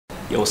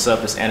Yo, what's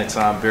up? It's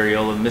Enitan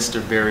Bereola,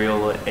 Mr.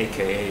 Bereola,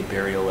 aka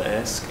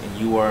Bereola-esque, and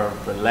you are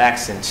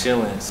relaxing,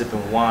 chilling,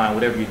 sipping wine,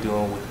 whatever you're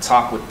doing with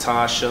Talk with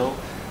Taj show,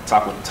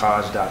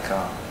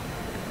 talkwithtaj.com.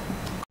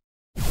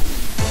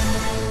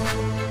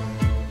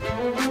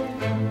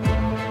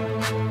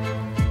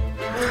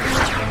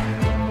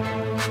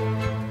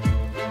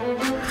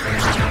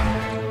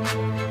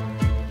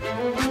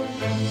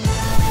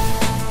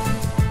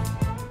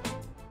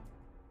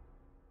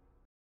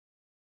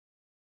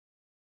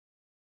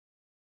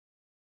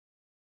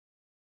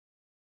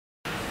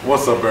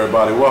 What's up,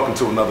 everybody? Welcome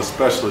to another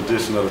special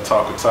edition of the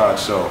Talk with Taj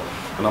show.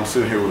 And I'm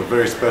sitting here with a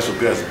very special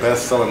guest,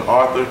 best-selling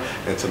author,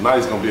 and tonight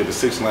he's going to be at the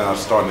 6 Lounge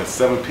starting at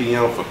 7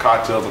 p.m. for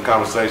cocktails and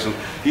conversation.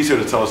 He's here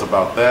to tell us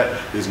about that,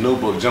 his new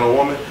book,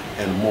 Gentlewoman,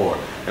 and more.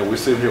 And we're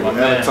sitting here with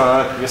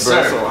Enitan. Yes, sir.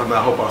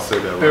 I hope I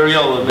said that right.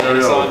 Bereola, man.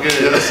 It's all good.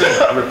 Yes,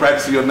 sir. I've been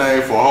practicing your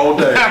name for a whole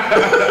day.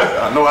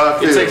 I know how I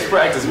feel. It takes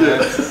practice,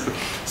 man.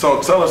 So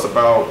tell us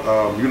about,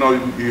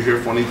 you're here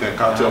for Enitan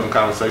Cocktails and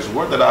Conversations.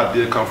 Where did that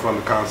idea come from,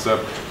 the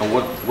concept, and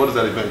what is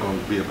that event going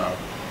to be about?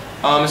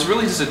 It's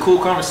really just a cool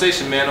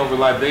conversation, man, over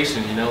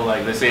libation. You know,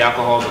 like they say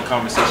alcohol is a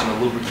conversational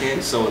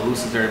lubricant, so it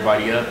loosens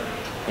everybody up.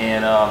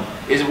 And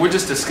we're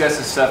just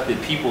discussing stuff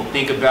that people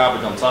think about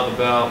but don't talk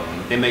about.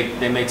 They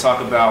may talk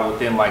about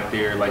within like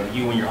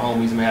you and your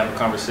homies may have a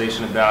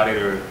conversation about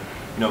it, or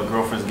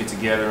girlfriends get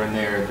together in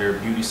their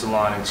beauty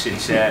salon and chit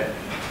chat.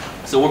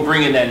 So we're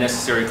bringing that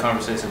necessary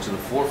conversation to the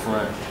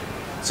forefront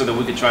so that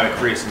we could try to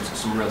create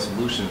some real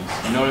solutions.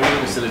 You know what I mean?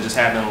 Instead of just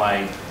having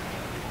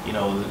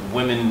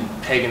women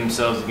pegging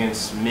themselves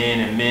against men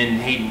and men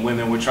hating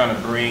women, we're trying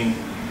to bring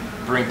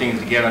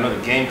things together. I know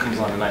the game comes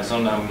on tonight, so I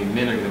don't know how many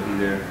men are going to be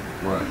there.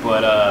 Right.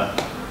 But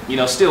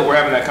still we're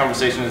having that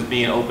conversation as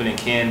being open and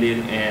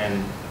candid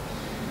and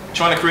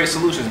trying to create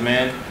solutions,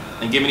 man,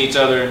 and giving each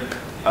other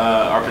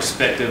our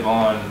perspective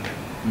on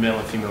male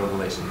and female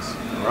relations.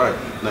 Right.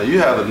 Now you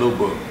have a new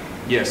book.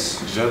 Yes.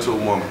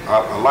 Gentlewoman.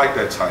 I like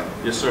that title.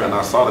 Yes, sir. And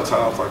I saw the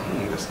title, I was like,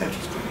 that's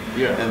interesting.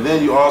 Yeah. And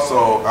then you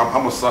also,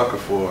 I'm a sucker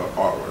for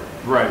artwork.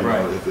 Right, you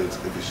right. know, if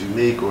it's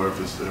unique or if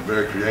it's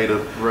very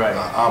creative, right.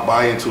 I'll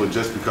buy into it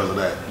just because of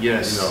that.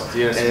 Yes.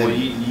 Yes. And well,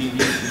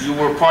 you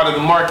were part of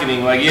the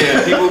marketing,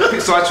 people.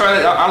 So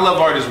I love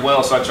art as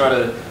well. So I try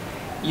to,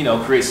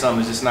 create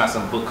something. It's just not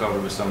some book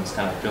cover, but something that's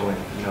kind of appealing,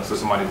 so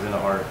somebody's into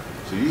art.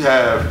 So you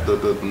have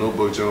the new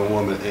book,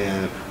 Gentlewoman,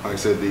 and like I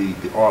said, the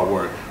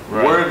artwork.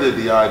 Right. Where did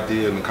the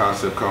idea and the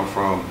concept come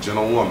from,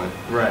 Gentlewoman?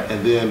 Right.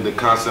 And then the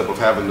concept of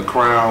having the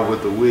crown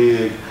with the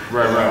wig,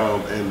 right.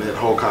 And that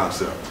whole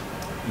concept.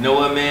 You know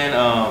what, man?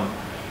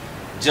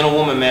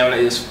 Gentlewoman, man.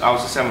 I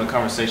was just having a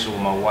conversation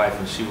with my wife,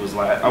 and she was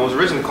like, I was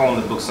originally calling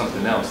the book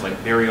something else,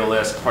 like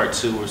Bereola-esque Part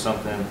 2 or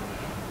something,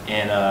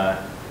 and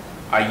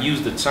I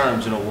used the term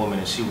Gentlewoman,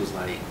 and she was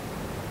like,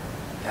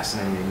 that's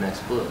the name of your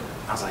next book.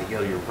 I was like,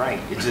 yo, you're right.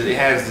 It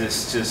has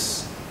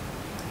this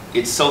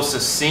it's so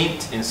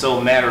succinct and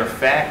so matter of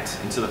fact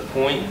and to the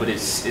point, but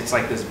it's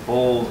like this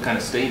bold kind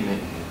of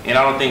statement. And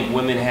I don't think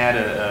women had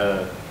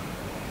an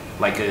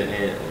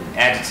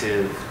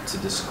adjective to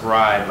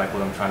describe like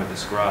what I'm trying to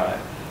describe.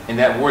 And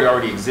that word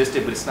already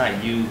existed, but it's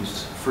not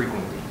used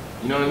frequently.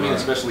 You know what I mean? Right.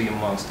 Especially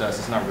amongst us,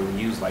 it's not really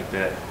used like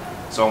that.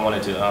 So I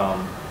wanted to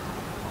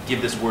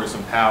give this word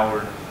some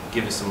power,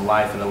 give it some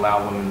life, and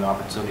allow women the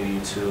opportunity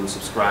to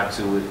subscribe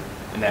to it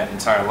in that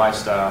entire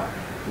lifestyle.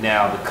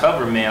 Now the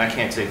cover, man, I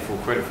can't take full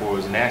credit for it. It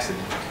was an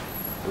accident.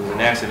 It was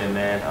an accident,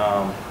 man.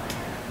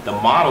 The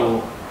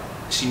model,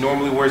 she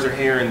normally wears her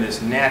hair in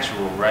this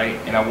natural, right?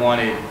 And I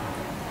wanted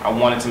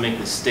to make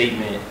this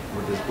statement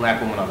with this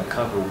black woman on the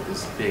cover with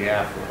this big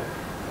afro,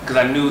 because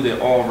I knew that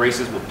all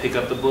races would pick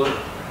up the book,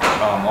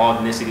 all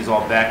ethnicities,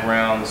 all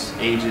backgrounds,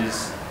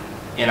 ages,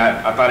 and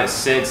I thought it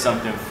said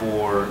something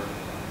for,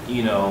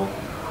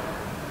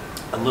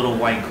 a little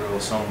white girl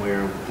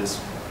somewhere with this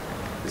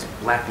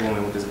black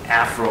woman with this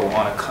afro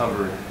on a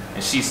cover,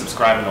 and she's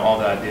subscribing to all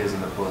the ideas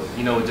in the book.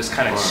 It just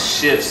kind of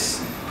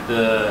shifts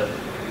the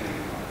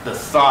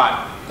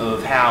thought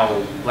of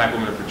how black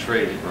women are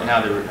portrayed and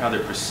how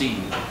they're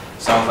perceived.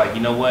 So I was like,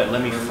 you know what?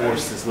 Let me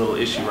force this little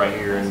issue right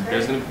here, and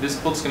this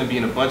book's gonna be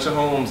in a bunch of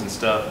homes and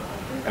stuff,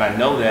 and I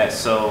know that.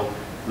 So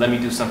let me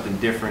do something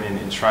different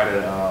and try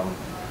to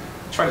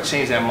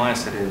change that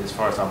mindset as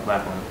far as how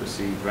black women are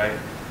perceived, right?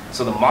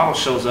 So the model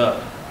shows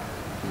up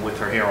with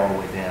her hair all the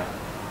way down.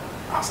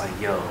 I was like,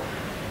 yo,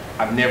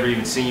 I've never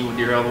even seen you with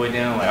your hair all the way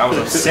down. Like, I was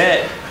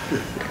upset,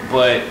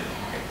 but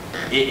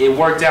it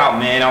worked out,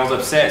 man. I was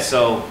upset,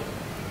 so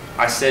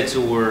I said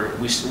to her,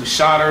 we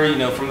shot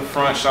her, from the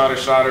front, shot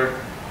her.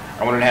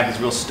 I wanted to have this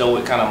real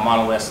stoic kind of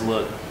model-esque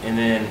look, and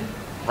then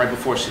right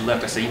before she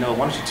left, I said, why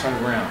don't you turn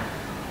around?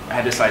 I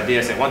had this idea.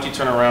 I said, why don't you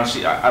turn around?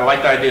 I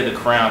like the idea of the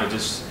crown. It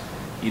just,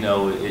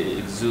 it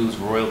exudes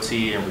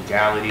royalty and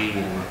regality,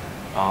 and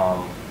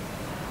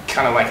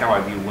kind of like how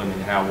I view women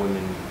and how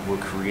women were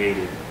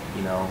created,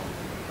 so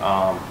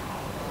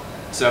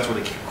that's where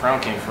the crown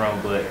came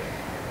from. But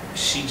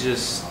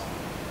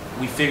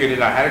we figured it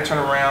out. I had her turn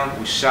around,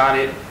 we shot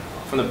it,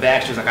 from the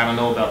back. She was like, I don't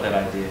know about that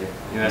idea.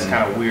 You know, that's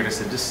kind of weird. I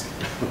said, just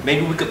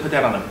maybe we could put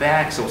that on the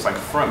back, so it's like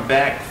front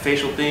back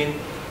facial thing.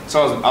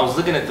 So I was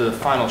looking at the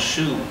final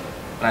shoot,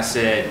 and I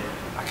said,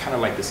 I kind of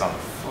like this on the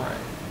front.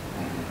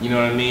 You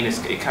know what I mean?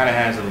 It kind of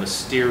has a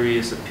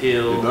mysterious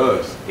appeal. It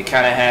does. It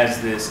kind of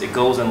has this. It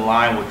goes in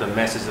line with the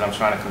message that I'm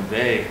trying to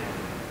convey,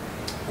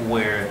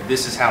 where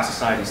this is how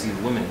society sees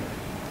women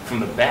from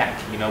the back.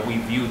 You know, we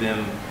view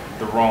them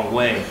the wrong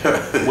way.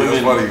 Women,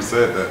 it's funny you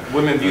said that.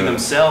 Women view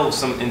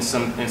themselves in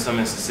some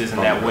instances in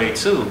that way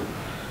too.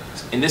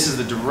 And this is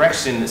the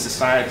direction that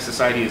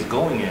society is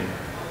going in.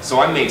 So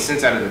I made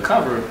sense out of the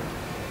cover,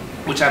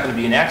 which happened to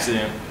be an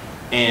accident,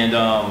 and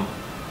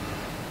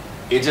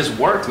it just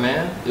worked,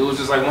 man. It was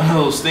just like one of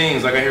those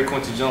things. Like I hear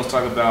Quincy Jones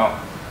talk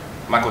about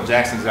Michael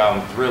Jackson's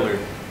album Thriller.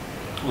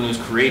 When he was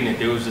creating it,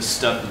 there was just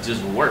stuff that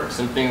just worked.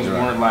 Some things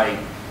weren't like,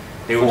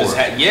 they were just,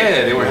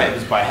 they were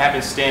just by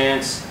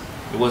happenstance.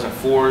 It wasn't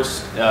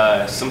forced.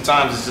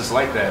 Sometimes it's just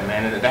like that,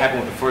 man. And that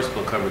happened with the first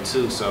book cover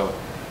too. So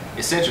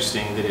it's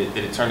interesting that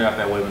it turned out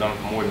that way, but I'm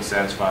more than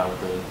satisfied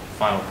with the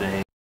final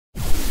thing.